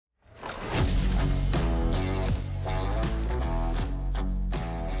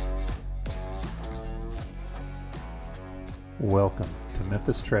Welcome to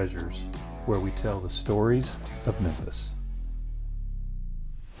Memphis Treasures, where we tell the stories of Memphis.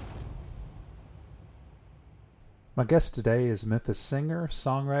 My guest today is Memphis singer,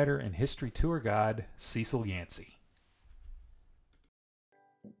 songwriter, and history tour guide Cecil Yancy.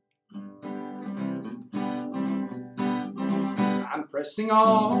 I'm pressing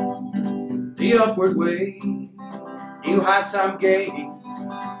on the upward way, new heights I'm gaining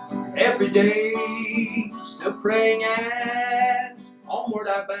every day, still praying as onward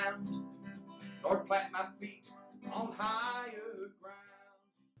I bound, Lord, plant my feet on higher ground.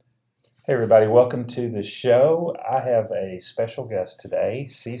 Hey everybody, welcome to the show. I have a special guest today,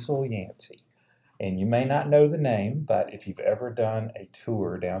 Cecil Yancy. And you may not know the name, but if you've ever done a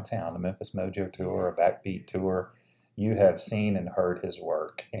tour downtown, the Memphis Mojo tour or a Backbeat tour, you have seen and heard his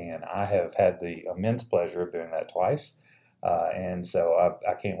work. And I have had the immense pleasure of doing that twice. And so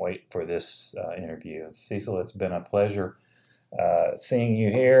I can't wait for this interview. And Cecil, it's been a pleasure seeing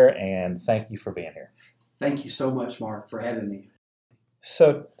you here, and thank you for being here. Thank you so much, Mark, for having me.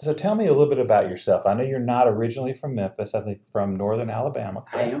 So tell me a little bit about yourself. I know you're not originally from Memphis. I think from northern Alabama.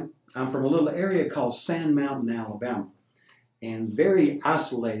 Correct? I am. I'm from a little area called Sand Mountain, Alabama, and very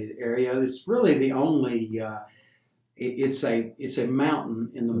isolated area. It's really the only. It's a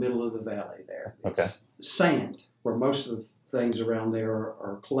mountain in the middle of the valley there. It's sand, where most of the things around there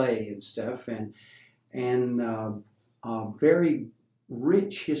are clay and stuff, and very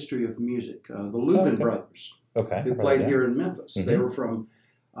rich history of music. The Louvin brothers, who played here in Memphis. Mm-hmm. They were from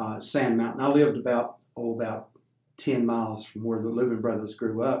Sand Mountain. I lived about 10 miles from where the Louvin brothers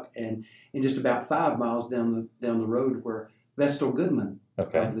grew up, and just about 5 miles down the road where Vestal Goodman,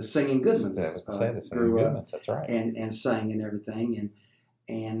 the singing Goodmans, grew up. That's right. And sang and everything.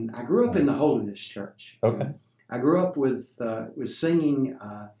 And I grew up in the Holiness Church. Okay. I grew up with singing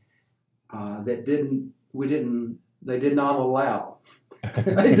they did not allow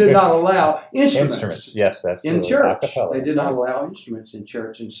instruments. Yes, that's in church. They did not allow instruments in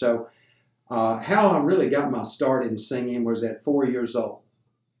church, and so how I really got my start in singing was at 4 years old.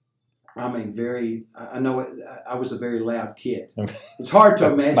 I was a very loud kid. It's hard to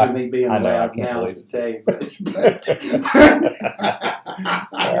imagine me being loud now today, but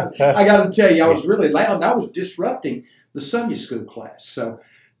I got to tell you, I was really loud, and I was disrupting the Sunday school class. So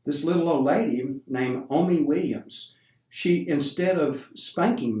this little old lady named Omi Williams, she, instead of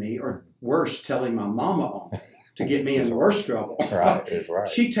spanking me, or worse, telling my mama on me to get me in worse trouble,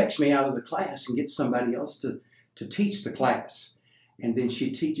 she takes me out of the class and gets somebody else to teach the class. And then she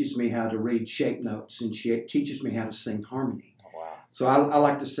teaches me how to read shape notes, and she teaches me how to sing harmony. Oh, wow. So I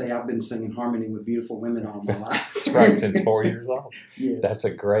like to say I've been singing harmony with beautiful women all my life. That's right, since 4 years old. Yes. That's a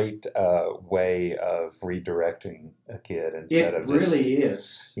great way of redirecting a kid instead of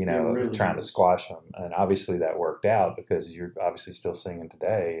trying to squash them. And obviously that worked out because you're obviously still singing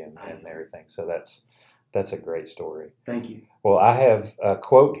today and everything. So that's a great story. Thank you. Well, I have a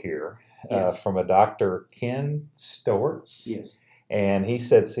quote here from a Dr. Ken Stortz. Yes. And he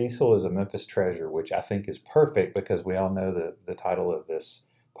said, Cecil is a Memphis treasure, which I think is perfect because we all know the title of this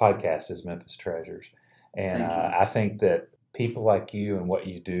podcast is Memphis Treasures. And I think that people like you and what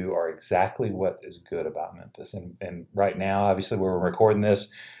you do are exactly what is good about Memphis. And right now, obviously, we're recording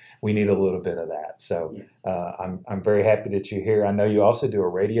this, we need a little bit of that. So yes. I'm very happy that you're here. I know you also do a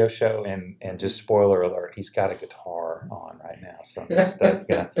radio show, and just spoiler alert, he's got a guitar on right now. So I'm just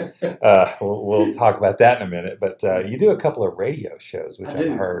we'll talk about that in a minute. But you do a couple of radio shows, which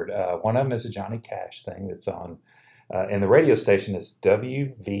I've heard. One of them is a Johnny Cash thing that's on, and the radio station is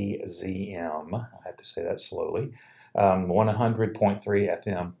WVZM. I have to say that slowly. 100.3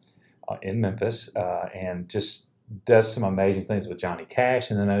 FM in Memphis, and just does some amazing things with Johnny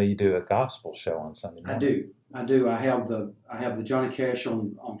Cash, and then I know you do a gospel show on Sunday night. I do. I have the Johnny Cash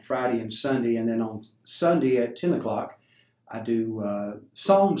on Friday and Sunday, and then on Sunday at 10 o'clock, I do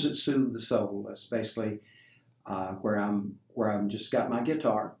songs that soothe the soul. That's basically where I'm just got my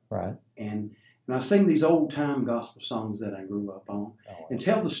guitar, right, and I sing these old time gospel songs that I grew up on, and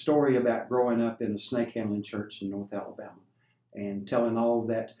tell the story about growing up in a snake handling church in North Alabama, and telling all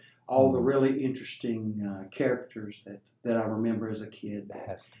the really interesting characters that I remember as a kid. There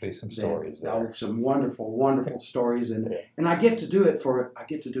has to be some stories there. Some wonderful, wonderful stories, and I get to do it for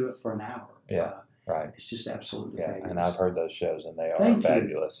an hour. Yeah, right. It's just absolutely fabulous. And I've heard those shows, and they are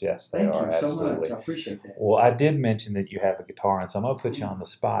fabulous. Yes, they are. Thank you absolutely. so much. I appreciate that. Well, I did mention that you have a guitar, and so I'm gonna put you on the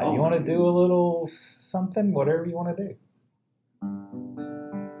spot. You want to do a little something, whatever you want to do.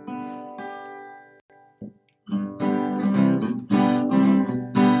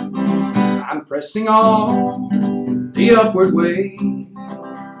 I'm pressing on the upward way,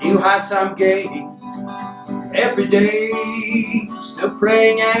 new heights I'm gaining every day, still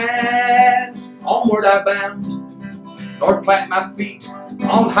praying as onward I bound. Lord, plant my feet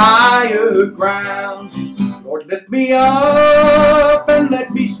on higher ground. Lord, lift me up and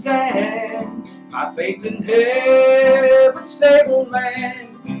let me stand. My faith in heaven's stable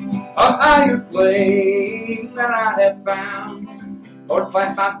land, a higher plane that I have found. Lord,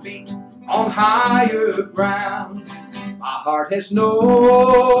 plant my feet on higher ground. My heart has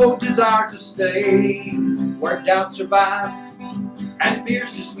no desire to stay where doubts survive and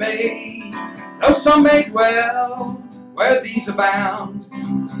fears dismay. Though some may dwell where these abound,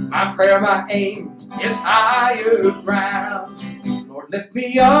 my prayer, my aim is higher ground. Lord, lift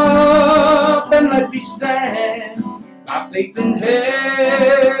me up and let me stand. My faith in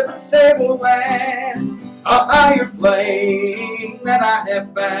heaven's stable land, a higher plane that I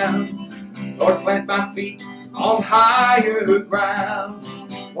have found. Lord, plant my feet on higher ground.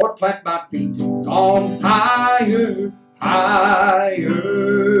 Lord, plant my feet on higher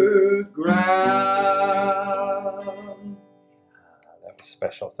ground. That was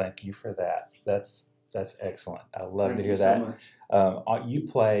special. Thank you for that. That's excellent. I love Thank to hear you that. so much. You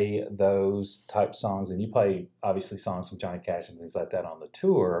play those type songs, and you play obviously songs from Johnny Cash and things like that on the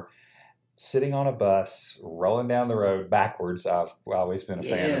tour. Sitting on a bus, rolling down the road backwards. I've always been a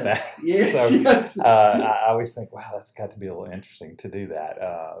fan of that. Yes, So, yes. I always think, wow, that's got to be a little interesting to do that.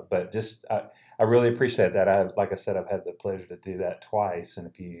 But just, I really appreciate that. Like I said, I've had the pleasure to do that twice. And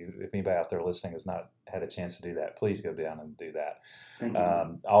if anybody out there listening has not had a chance to do that, please go down and do that. Thank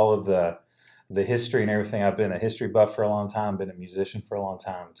you. All of the history and everything. I've been a history buff for a long time, been a musician for a long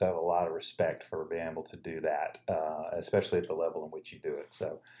time, so I have a lot of respect for being able to do that, especially at the level in which you do it.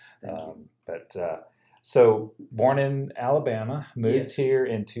 So, so born in Alabama, moved Yes. here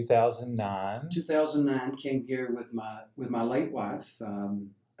in 2009. 2009, came here with my late wife.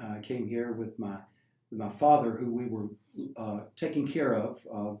 Came here with my father, who we were taking care of.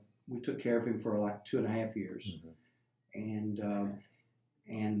 We took care of him for like 2.5 years,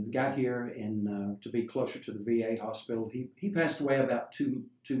 and got here to be closer to the VA hospital. He passed away about two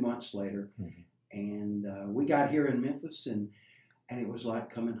months later, and we got here in Memphis, and it was like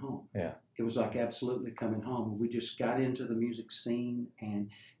coming home. Yeah, it was like absolutely coming home. We just got into the music scene and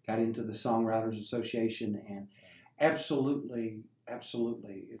got into the Songwriters Association, and absolutely,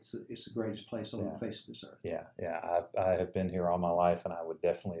 it's the greatest place on the face of this earth. Yeah. I have been here all my life, and I would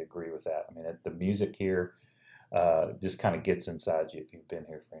definitely agree with that. I mean, the music here just kind of gets inside you if you've been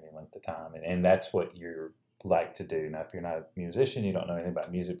here for any length of time, and that's what you like to do. Now, if you're not a musician, you don't know anything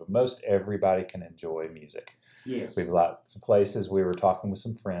about music, but most everybody can enjoy music. Yes. We have lots of places. We were talking with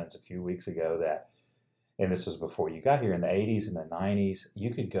some friends a few weeks ago and this was before you got here, in the 80s and the 90s,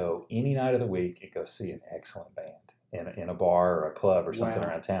 you could go any night of the week and go see an excellent band in a bar or a club or something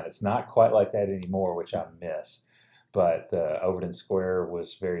around town. It's not quite like that anymore, which I miss. But Overton Square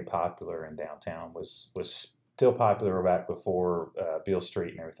was very popular, and downtown was still popular back before Beale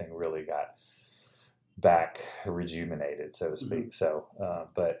Street and everything really got back rejuvenated, so to speak. So,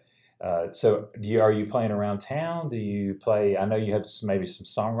 so are you playing around town? Do you play? I know you have maybe some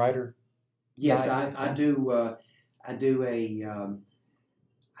songwriter. Yes, I do. I do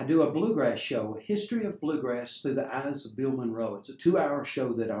a bluegrass show, a history of bluegrass through the eyes of Bill Monroe. It's a 2-hour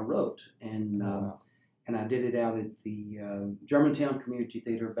show that I wrote, and I did it out at the Germantown Community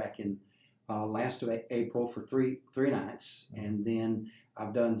Theater back in last of April for three nights, and then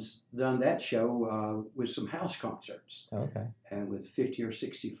I've done that show with some house concerts. Okay. And with 50 or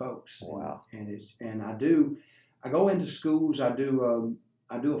 60 folks. Wow. And I go into schools. I do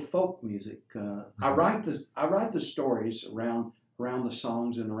a folk music. I write the stories around the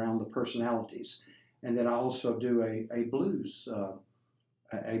songs and around the personalities, and then I also do a blues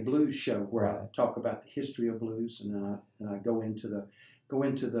show where I talk about the history of blues, and then I go into the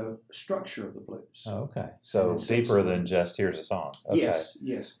structure of the blues. Oh, okay. So deeper than just here's a song. Okay.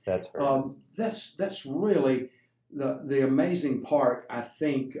 Yes. That's that's really the amazing part, I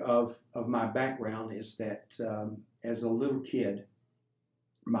think, of my background is that as a little kid,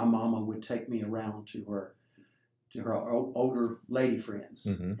 my mama would take me around to her older lady friends,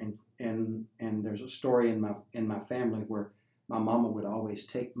 and there's a story in my family where my mama would always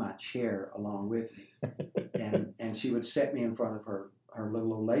take my chair along with me, and she would set me in front of her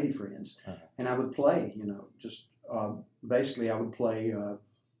little old lady friends, and I would play, just basically I would play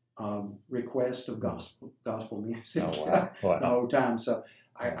request of gospel music the whole time. So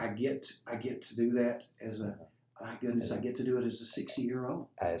I get to do that my goodness, I get to do it as a 60-year-old.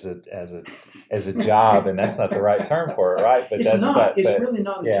 As a job, and that's not the right term for it, right? But it's really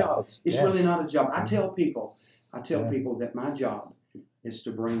not a job. It's really not a job. I tell people that my job is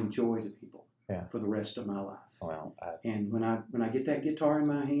to bring joy to people. for the rest of my life. Well, and when I get that guitar in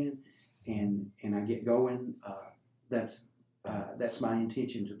my hand and I get going, that's my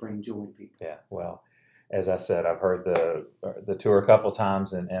intention, to bring joy to people. Yeah. Well, as I said, I've heard the tour a couple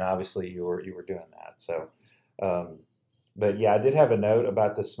times, and obviously you were doing that. So, but yeah, I did have a note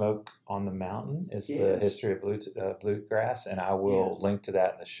about the Smoke on the Mountain. Is the history of bluegrass, and I will link to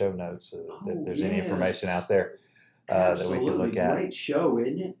that in the show notes so that there's any information out there that we can look at. Great show,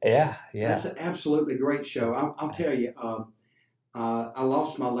 isn't it? Yeah. That's an absolutely great show. I'll tell you, I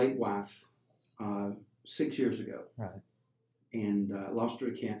lost my late wife 6 years ago, right, and lost her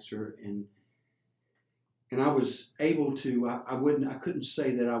to cancer, and I was able to. I couldn't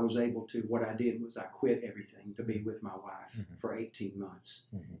say that I was able to. What I did was I quit everything to be with my wife for 18 months,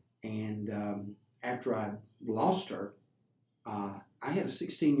 and after I lost her, I had a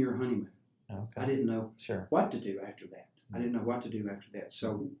 16-year honeymoon. Okay. I didn't know what to do after that. I didn't know what to do after that.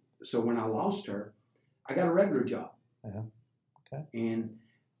 So when I lost her, I got a regular job. Okay. And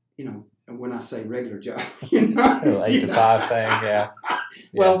when I say regular job, 8 to 5 thing, yeah.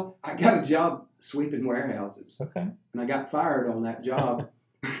 Well, I got a job sweeping warehouses. Okay. And I got fired on that job.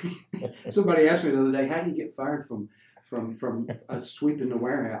 Somebody asked me the other day, "How do you get fired from sweeping the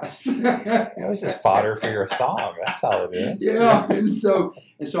warehouse?" It was just fodder for your song. That's all it is. Yeah. And so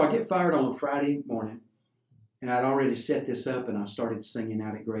I get fired on a Friday morning, and I'd already set this up, and I started singing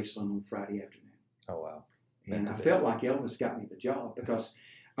out at Graceland on Friday afternoon. Oh, wow. And I felt like Elvis got me the job, because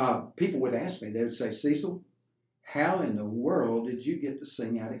people would ask me, they would say, "Cecil, how in the world did you get to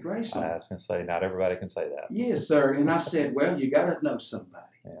sing out at Graceland?" I was going to say, not everybody can say that. Yes, sir. And I said, "Well, you got to know somebody."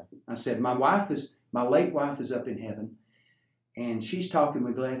 Yeah. I said, my late wife is up in heaven, and she's talking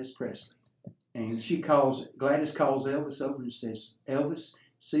with Gladys Presley. And Gladys calls Elvis over and says, "Elvis,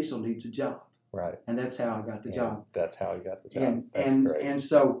 Cecil needs a job." Right. And that's how I got the job. That's how you got the job. And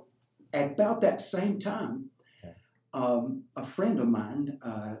so at about that same time, a friend of mine,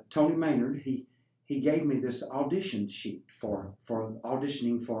 Tony Maynard, he gave me this audition sheet for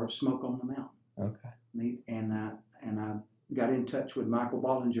auditioning for Smoke on the Mountain. Okay. And I got in touch with Michael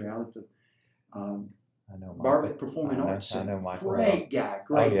Bollinger out at the I know Bartlett Performing Arts Center. I know Michael. Great guy.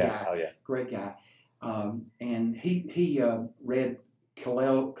 Great guy. And he read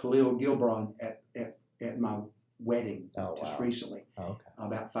Khalil Gibran at my wedding just recently,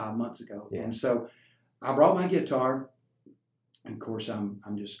 about 5 months ago. Yeah. And so I brought my guitar, and of course I'm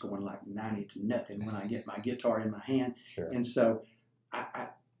just going like 90 to nothing when I get my guitar in my hand. Sure. And so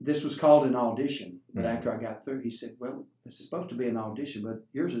this was called an audition, but after I got through, he said, "Well, it's supposed to be an audition, but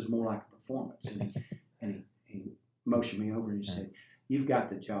yours is more like a performance." And he motioned me over and he said, "You've got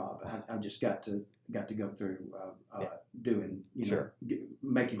the job. I've just got to go through doing,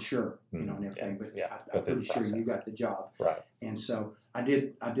 making sure, and everything. But I'm pretty sure you got the job." Right. And so I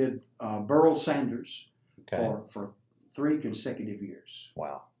did Burl Sanders for 3 consecutive years.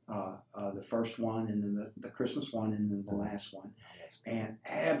 Wow. The first one, and then the Christmas one, and then the last one, and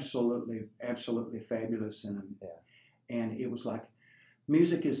absolutely fabulous. And it was like,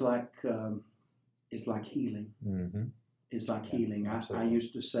 music is like healing. Mm-hmm. It's like healing. I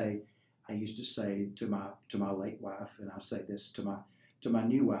used to say to my late wife, and I say this to my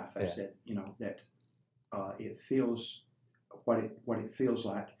new wife. I said, that it feels what it feels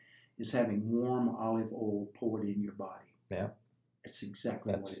like is having warm olive oil poured in your body. Yeah. It's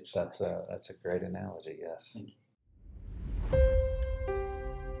exactly what it's like. That's a great analogy, yes. Thank you.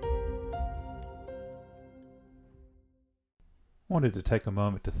 Wanted to take a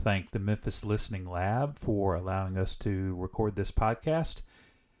moment to thank the Memphis Listening Lab for allowing us to record this podcast.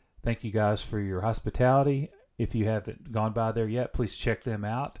 Thank you guys for your hospitality. If you haven't gone by there yet, please check them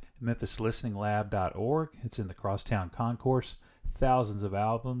out, memphislisteninglab.org. It's in the Crosstown Concourse. Thousands of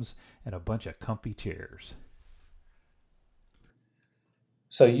albums and a bunch of comfy chairs.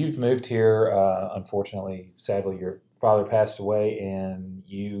 So you've moved here, unfortunately, sadly, your father passed away, and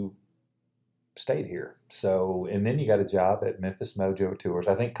you stayed here. So, and then you got a job at Memphis Mojo Tours,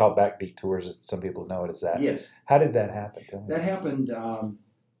 I think called Backbeat Tours, as some people know it as that. Yes. How did that happen? Tell me. That happened,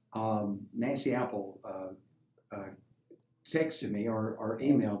 Nancy Apple texted me or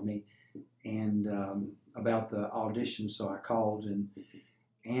emailed me and about the audition, so I called, and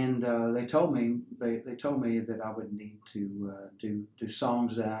they told me that I would need to do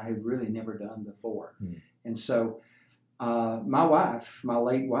songs that I had really never done before. And so my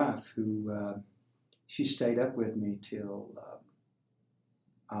late wife, who she stayed up with me till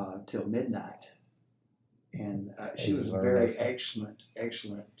midnight, and she was a very excellent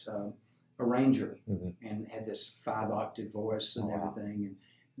arranger, and had this 5-octave voice and everything, and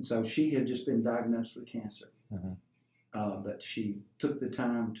so she had just been diagnosed with cancer. but she took the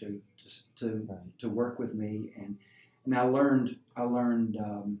time to work with me, and I learned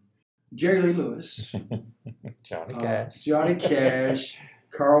Jerry Lee Lewis, Johnny Cash,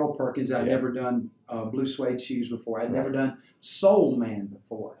 Carl Perkins. I'd never done Blue Suede Shoes before. I'd never done Soul Man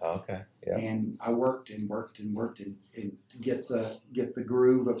before. Okay. Yeah. And I worked and to get the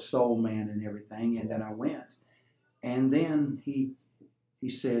groove of Soul Man and everything, and then I went. And then he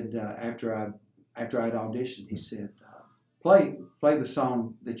said after I'd auditioned, he said, play the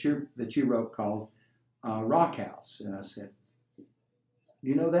song that you wrote called Rock House. And I said,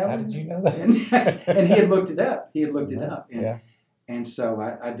 you know that How one? did you know that? And he had looked it up. Yeah. And so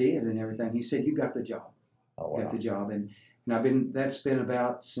I did and everything. He said, you got the job. Oh, wow. Got the job. And that's been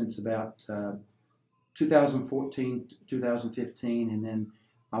since about 2014, 2015, and then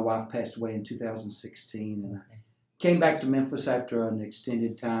my wife passed away in 2016, and I came back to Memphis after an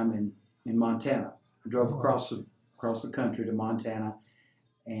extended time in Montana. I drove across the country to Montana,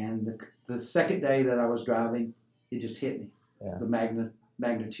 and the second day that I was driving, it just hit me. Yeah. The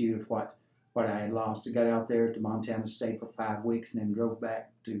magnitude of what I had lost. I got out there to Montana, stayed for 5 weeks, and then drove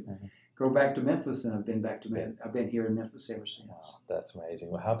back to Memphis, and I've been here in Memphis ever since. Oh, that's amazing.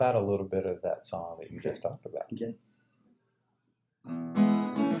 Well, how about a little bit of that song that you just talked about? Okay.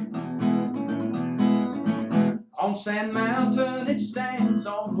 On Sand Mountain it stands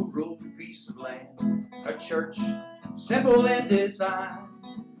on a rolling piece of land, a church simple in design.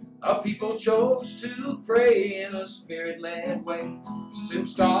 A people chose to pray in a spirit-led way, soon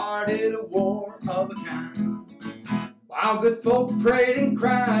started a war of a kind. While good folk prayed and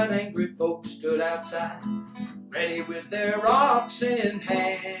cried, angry folk stood outside, ready with their rocks in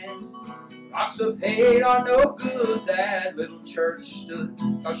hand. Rocks of hate are no good, that little church stood,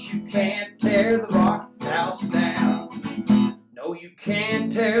 'cause you can't tear the rock house down. No, you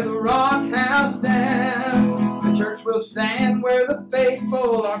can't tear the rock house down. The church will stand where the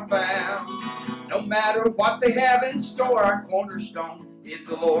faithful are found. No matter what they have in store, our cornerstone is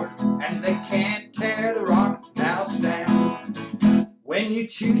the Lord, and they can't tear the rock house down. When you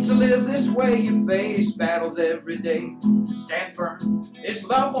choose to live this way, you face battles every day. Stand firm, His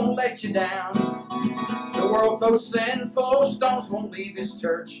love won't let you down. The world throws sinful stones, won't leave His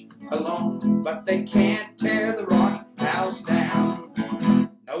church alone, but they can't tear the rock house down.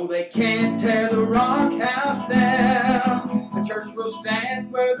 No, they can't tear the rock house down. The church will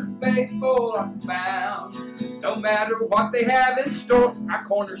stand where the faithful are found. No matter what they have in store, our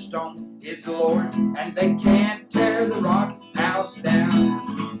cornerstone is the Lord, and they can't tear the rock house down.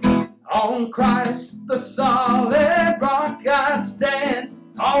 On Christ, the solid rock I stand.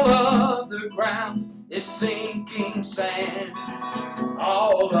 All of the ground is sinking sand.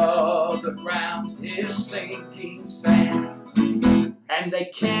 All of the ground is sinking sand. And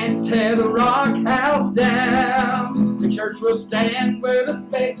they can't tear the rock house down. The church will stand where the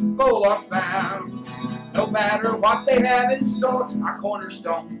faithful are found. No matter what they have in store, our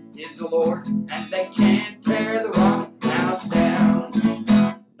cornerstone is the Lord, and they can't tear the rock house down.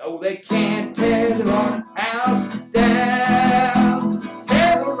 No, they can't tear the rock house down.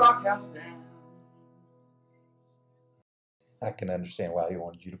 Tear the rock house down. I can understand why He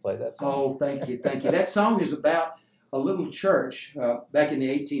wanted you to play that song. Oh, thank you. That song is about a little church back in the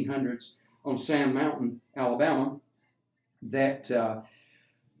 1800s on Sand Mountain, Alabama, that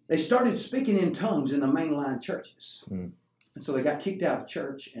they started speaking in tongues in the mainline churches. And so they got kicked out of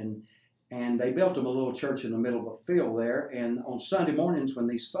church, and they built them a little church in the middle of a field there. And on Sunday mornings when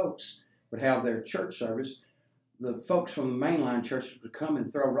these folks would have their church service, the folks from the mainline churches would come and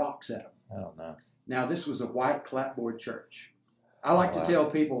throw rocks at them. Oh, no. Now, this was a white clapboard church. I like to tell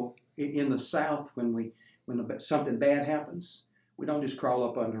people in the South when something bad happens, we don't just crawl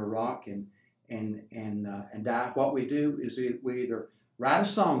up under a rock and die. What we do is we either write a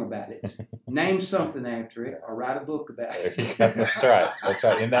song about it, name something after it, or write a book about it. That's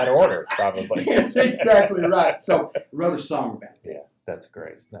right. In that order, probably. That's exactly right. So wrote a song about it. Yeah, that's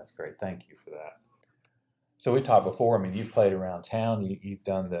great. Thank you for that. So we talked before. I mean, you've played around town. You've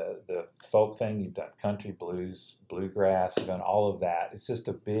done the folk thing. You've done country, blues, bluegrass. You've done all of that. It's just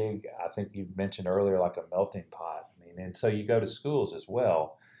a big, I think you mentioned earlier, like a melting pot. I mean, and so you go to schools as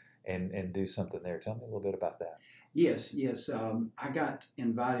well and do something there. Tell me a little bit about that. Yes. I got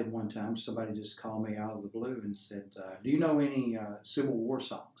invited one time. Somebody just called me out of the blue and said, do you know any Civil War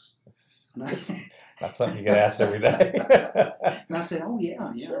songs? Not something you get asked every day. And I said, oh,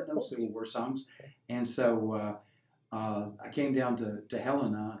 yeah, sure. I know Civil War songs. And so I came down to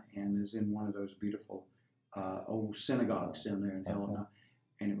Helena and was in one of those beautiful old synagogues down there in Helena.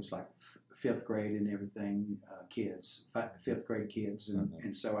 And it was like fifth grade and everything, fifth grade kids.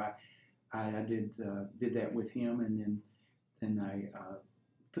 And so I did that with him. And then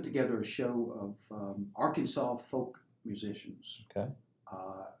put together a show of Arkansas folk musicians. Okay.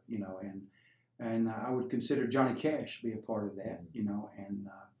 And I would consider Johnny Cash to be a part of that, and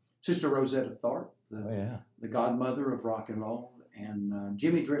Sister Rosetta Tharpe, the godmother of rock and roll, and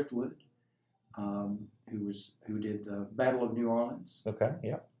Jimmy Driftwood, who did the Battle of New Orleans. Okay.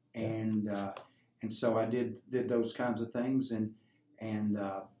 Yeah. And so I did those kinds of things, and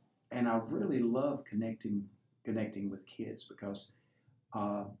I really love connecting with kids, because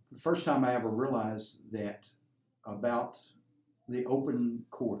the first time I ever realized that about the open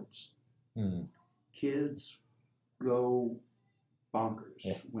chords. Kids go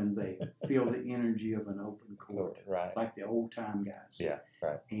bonkers when they feel the energy of an open chord, right? Like the old time guys. Yeah,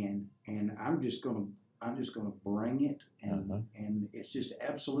 right. And I'm just gonna bring it, and it's just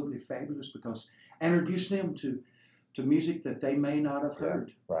absolutely fabulous, because I introduce them to music that they may not have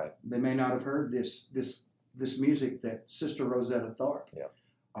heard. Right. They may not have heard this music that Sister Rosetta Tharpe. Yeah.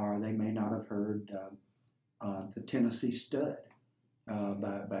 Or they may not have heard the Tennessee Stud.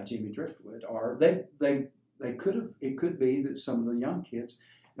 By Jimmy Driftwood, or they could have. It could be that some of the young kids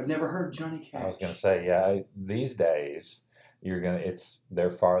have never heard Johnny Cash. I was going to say, these days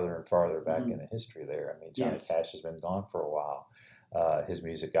they're farther and farther back in the history there. I mean, Johnny Cash has been gone for a while. His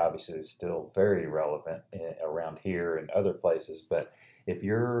music obviously is still very relevant around here and other places, but if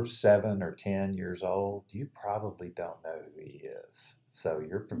you're 7 or 10 years old, you probably don't know who he is. So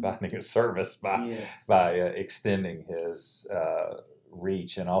you're providing a service by extending his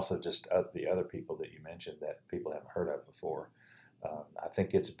reach, and also just the other people that you mentioned that people haven't heard of before. I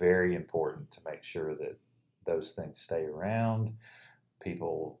think it's very important to make sure that those things stay around.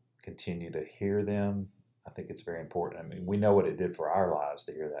 People continue to hear them. I think it's very important. I mean, we know what it did for our lives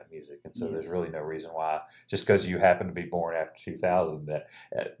to hear that music, and so there's really no reason why, just because you happen to be born after 2000,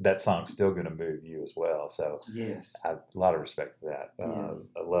 that song's still going to move you as well. So I have a lot of respect for that. I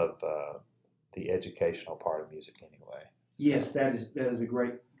love the educational part of music anyway. Yes, that is a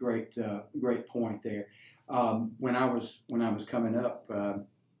great point there. When I was coming up, of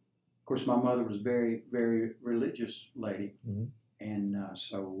course, my mother was a very, very religious lady, and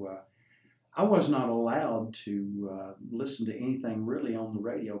so I was not allowed to listen to anything really on the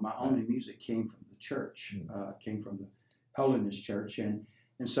radio. My only music came from the church, came from the Holiness Church, and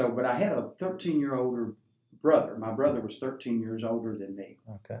so. But I had a 13-year-old brother. My brother was 13 years older than me.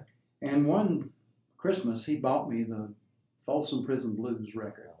 Okay. And one Christmas, he bought me the Folsom Prison Blues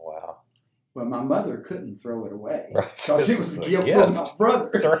record. Wow. But my mother couldn't throw it away, right, because it was a gift from my brother.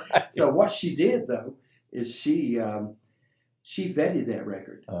 That's right. So what she did, though, is she vetted that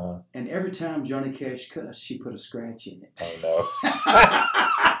record, and every time Johnny Cash cussed, she put a scratch in it. Oh no!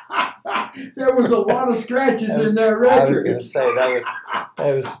 There was a lot of scratches in that record. I was going to say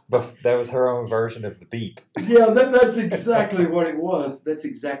that was her own version of the beep. Yeah, that's exactly what it was. That's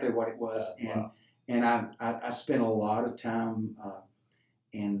exactly what it was, and I spent a lot of time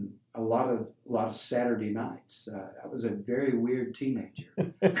and a lot of Saturday nights. I was a very weird teenager.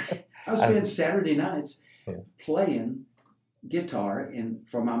 I spent Saturday nights playing guitar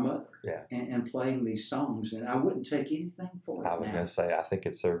for my mother, and playing these songs, and I wouldn't take anything for it. I was going to say, I think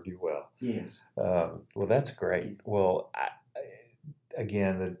it served you well. Yes. Well, that's great. Well,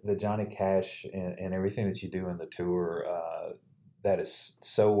 again, the Johnny Cash and everything that you do in the tour, that is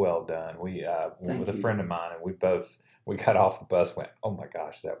so well done. We went with a friend of mine, and we got off the bus and went, oh my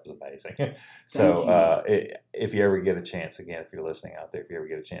gosh, that was amazing. So if you ever get a chance, again, if you're listening out there, if you ever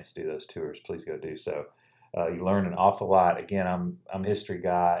get a chance to do those tours, please go do so. You learn an awful lot. Again, I'm a history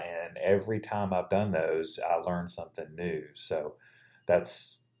guy, and every time I've done those, I learn something new. So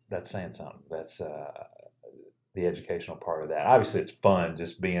that's saying something. That's the educational part of that. Obviously, it's fun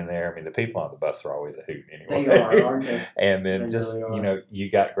just being there. I mean, the people on the bus are always a hoot anyway. They are, aren't they? And then they really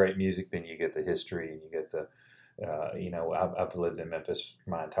you got great music, then you get the history, and you get the, I've lived in Memphis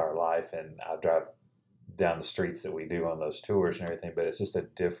my entire life, and I drive down the streets that we do on those tours and everything, but it's just a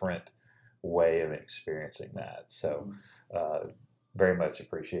different way of experiencing that. So very much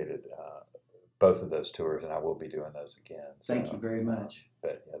appreciated both of those tours, and I will be doing those again. Thank you very much.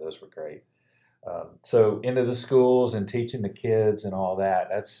 But yeah, those were great. So into the schools and teaching the kids and all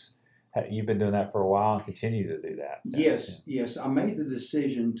that, you've been doing that for a while and continue to do that. Yes. I made the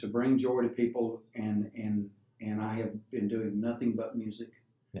decision to bring joy to people, and I have been doing nothing but music.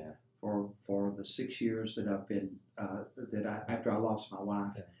 Yeah. For the 6 years that I've been after I lost my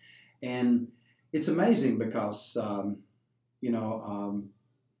wife. Yeah. And it's amazing because,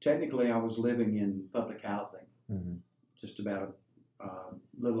 technically I was living in public housing just about a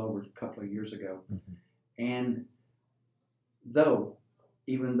little over a couple of years ago. Mm-hmm. And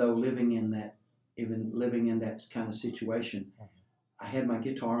even though living in that even living in that kind of situation, I had my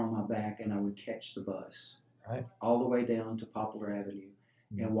guitar on my back and I would catch the bus all the way down to Poplar Avenue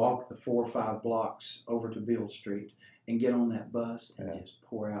and walk the 4 or 5 blocks over to Beale Street and get on that bus and just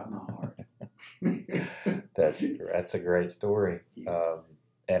pour out my heart. That's a great story. Yes.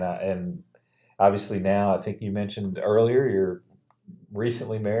 And obviously now, I think you mentioned earlier, you're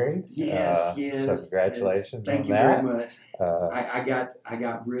recently married. Yes. So congratulations. Thank you that. very much. I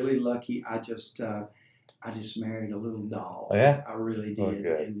got really lucky. I just married a little doll. Oh, yeah? I really did,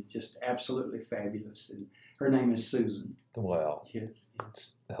 and just absolutely fabulous. And her name is Susan. Well, yes.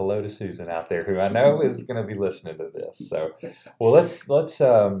 Hello to Susan out there, who I know is going to be listening to this. So, well, let's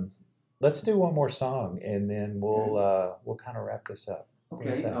do one more song, and then we'll kind of wrap this up.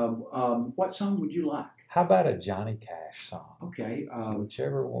 Okay. What song would you like? How about a Johnny Cash song? Okay.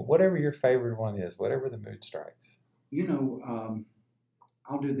 Whatever your favorite one is, whatever the mood strikes. I'll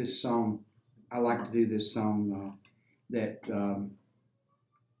do this song. I like to do this song that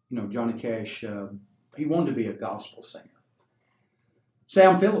Johnny Cash. He wanted to be a gospel singer.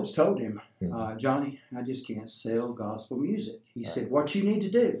 Sam Phillips told him, Johnny, I just can't sell gospel music. He said, what you need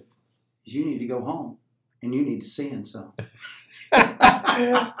to do is you need to go home and you need to sing some.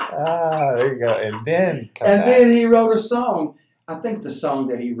 There you go. And then he wrote a song. I think the song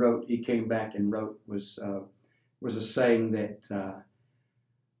that he wrote, he came back and wrote was a saying that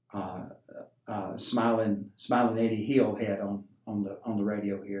Smiling Eddie Hill had on the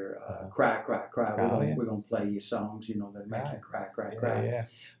radio here. Cry, cry, cry. We're gonna play you songs, that make you cry, cry, cry. Yeah.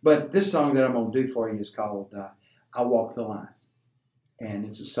 But this song that I'm gonna do for you is called "I Walk the Line," and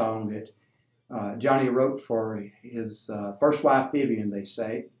it's a song that Johnny wrote for his first wife Vivian. They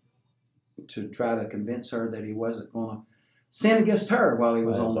say to try to convince her that he wasn't gonna sin against her while he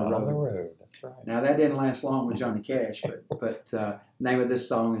was on the road. That's right. Now that didn't last long with Johnny Cash, but name of this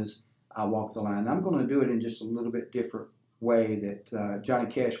song is "I Walk the Line." I'm going to do it in just a little bit different way that Johnny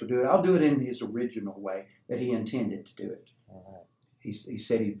Cash would do it. I'll do it in his original way that he intended to do it. All right. He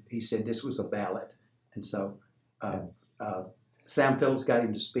said this was a ballad, and so Sam Phillips got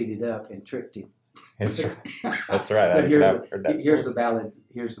him to speed it up and tricked him. That's right. But here's the ballad.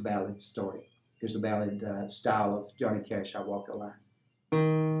 Here's the ballad story. Here's the ballad style of Johnny Cash. "I Walk the Line."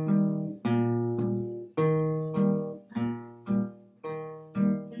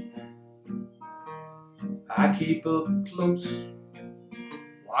 I keep a close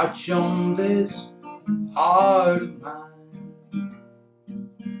watch on this heart of mine.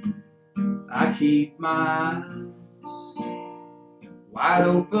 I keep my eyes wide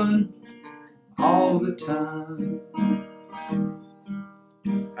open all the time.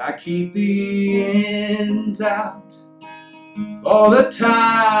 I keep the ends out for the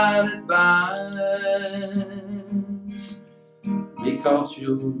tie that binds, because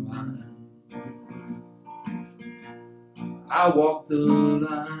you're mine. I walk the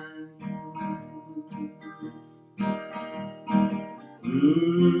line.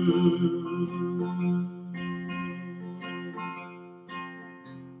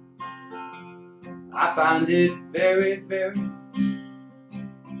 I find it very, very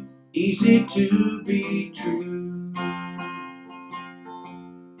easy to be true.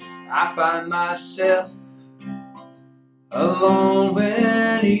 I find myself alone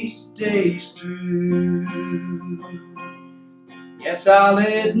when each day's through. Yes, I'll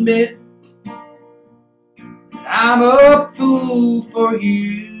admit I'm a fool for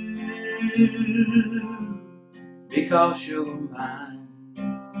you, because you're mine.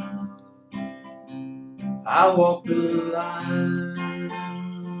 I walk the line.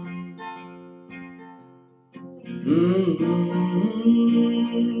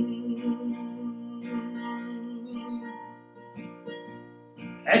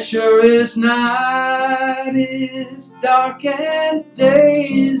 As sure as night is dark and day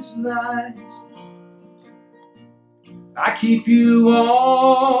is light, I keep you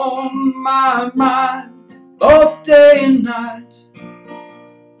on my mind both day and night.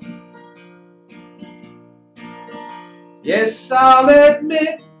 Yes, I'll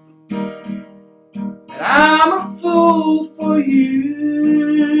admit that I'm a fool for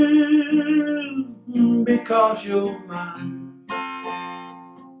you, because you're mine.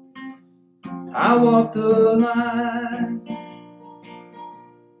 I walk the line,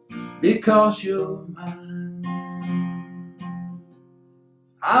 because you're mine.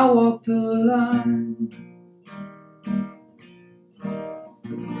 I walk the line.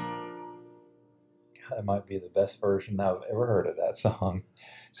 God, that might be the best version I've ever heard of that song.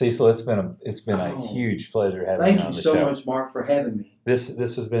 Cecil, it's been a huge pleasure having you on the show. Thank you so much, Mark, for having me. This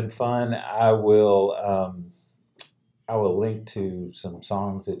has been fun. I will I will link to some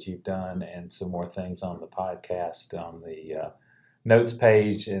songs that you've done and some more things on the podcast on the notes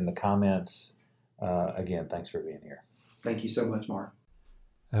page in the comments. Again, thanks for being here. Thank you so much, Mark.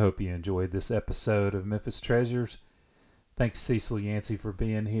 I hope you enjoyed this episode of Memphis Treasures. Thanks, Cecil Yancy, for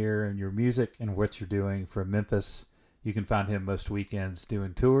being here and your music and what you're doing for Memphis. You can find him most weekends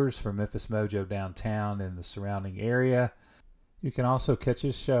doing tours for Memphis Mojo downtown and the surrounding area. You can also catch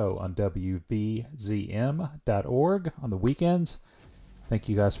his show on WVZM.org on the weekends. Thank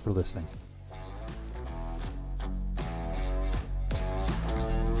you guys for listening.